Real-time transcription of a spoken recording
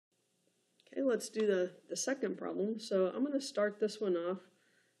Okay, let's do the second problem. So I'm going to start this one off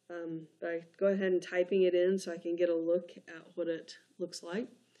by go ahead and typing it in so I can get a look at what it looks like.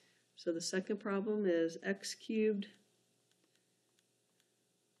 So the second problem is x cubed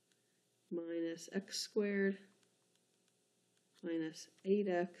minus x squared minus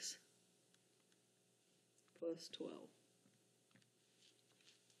 8x plus 12.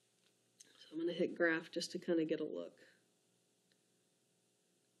 So I'm going to hit graph just to kind of get a look.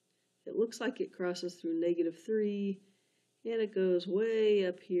 It looks like it crosses through -3, and it goes way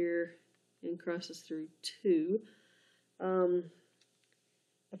up here and crosses through 2.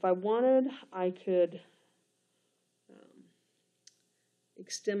 If I wanted, I could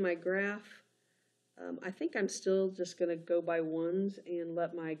extend my graph. I think I'm still just going to go by ones and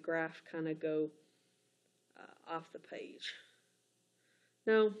let my graph kind of go off the page.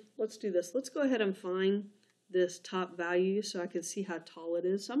 Now, let's do this. Let's go ahead and find this top value so I can see how tall it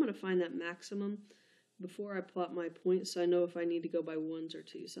is. So I'm going to find that maximum before I plot my points so I know if I need to go by ones or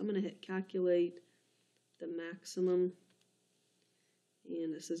twos. So I'm going to hit calculate the maximum.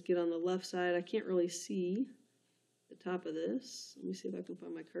 And it says get on the left side. I can't really see the top of this. Let me see if I can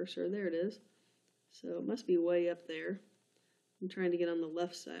find my cursor. There it is. So it must be way up there. I'm trying to get on the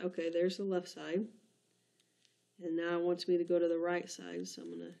left side. Okay, there's the left side. And now it wants me to go to the right side. So I'm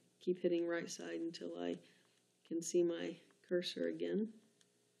going to keep hitting right side until I can see my cursor again.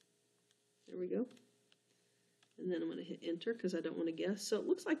 There we go. And then I'm going to hit enter because I don't want to guess. So it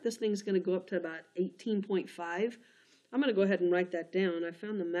looks like this thing's going to go up to about 18.5. I'm going to go ahead and write that down. I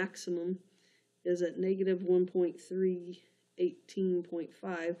found the maximum is at -1.3,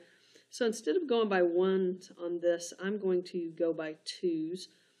 18.5. So instead of going by ones on this, I'm going to go by twos.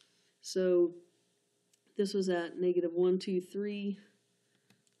 So this was at -1, 2, 3.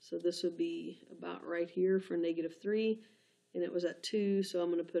 So this would be about right here for -3. And it was at 2, so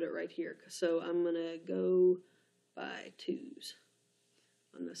I'm going to put it right here. So I'm going to go by twos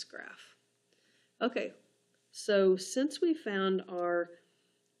on this graph. Okay, so since we found our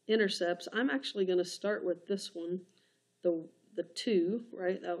intercepts, I'm actually going to start with this one, the 2,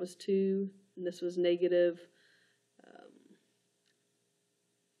 right? That was 2, and this was negative,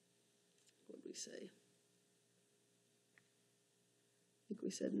 what did we say? I think we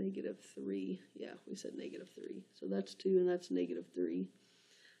said -3. Yeah, we said -3. So that's 2, and that's -3.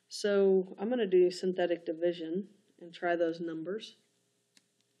 So I'm going to do synthetic division and try those numbers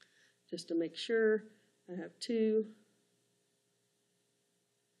just to make sure. I have 2.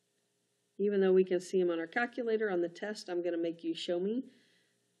 Even though we can see them on our calculator on the test, I'm going to make you show me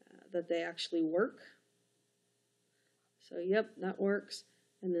that they actually work. So yep, that works.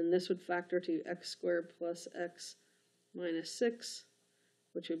 And then this would factor to x squared plus x minus 6,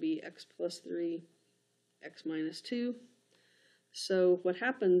 which would be x plus 3, x minus 2. So what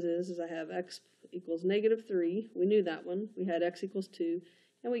happens is I have x equals -3. We knew that one. We had x equals 2,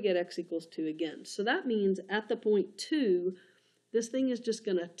 and we get x equals 2 again. So that means at the point 2, this thing is just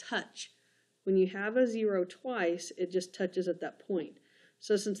going to touch. When you have a 0 twice, it just touches at that point.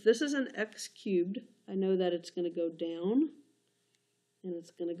 So since this is an x cubed, I know that it's going to go down, and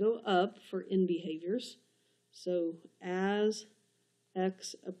it's going to go up for in behaviors. So as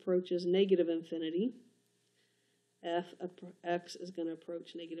x approaches -infinity, x is going to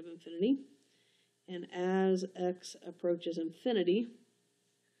approach -infinity. And as x approaches infinity,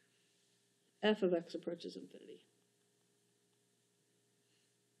 f of x approaches infinity.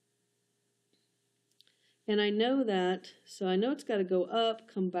 And I know that, so I know it's got to go up,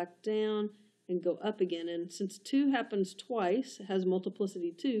 come back down, and go up again. And since 2 happens twice, it has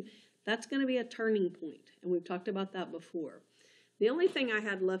multiplicity 2, that's going to be a turning point. And we've talked about that before. The only thing I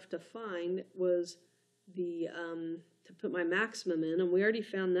had left to find was the to put my maximum in, and we already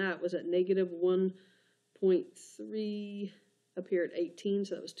found that was at -1.3 up here at 18.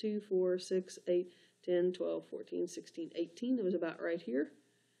 So that was 2, 4, 6, 8, 10, 12, 14, 16, 18. It was about right here.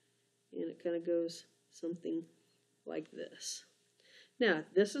 And it kind of goes something like this. Now,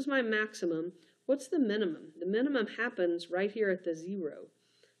 this is my maximum. What's the minimum? The minimum happens right here at the 0.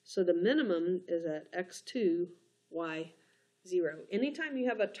 So the minimum is at x2, y0. Anytime you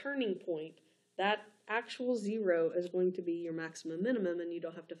have a turning point, that actual 0 is going to be your maximum minimum, and you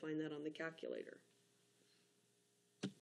don't have to find that on the calculator.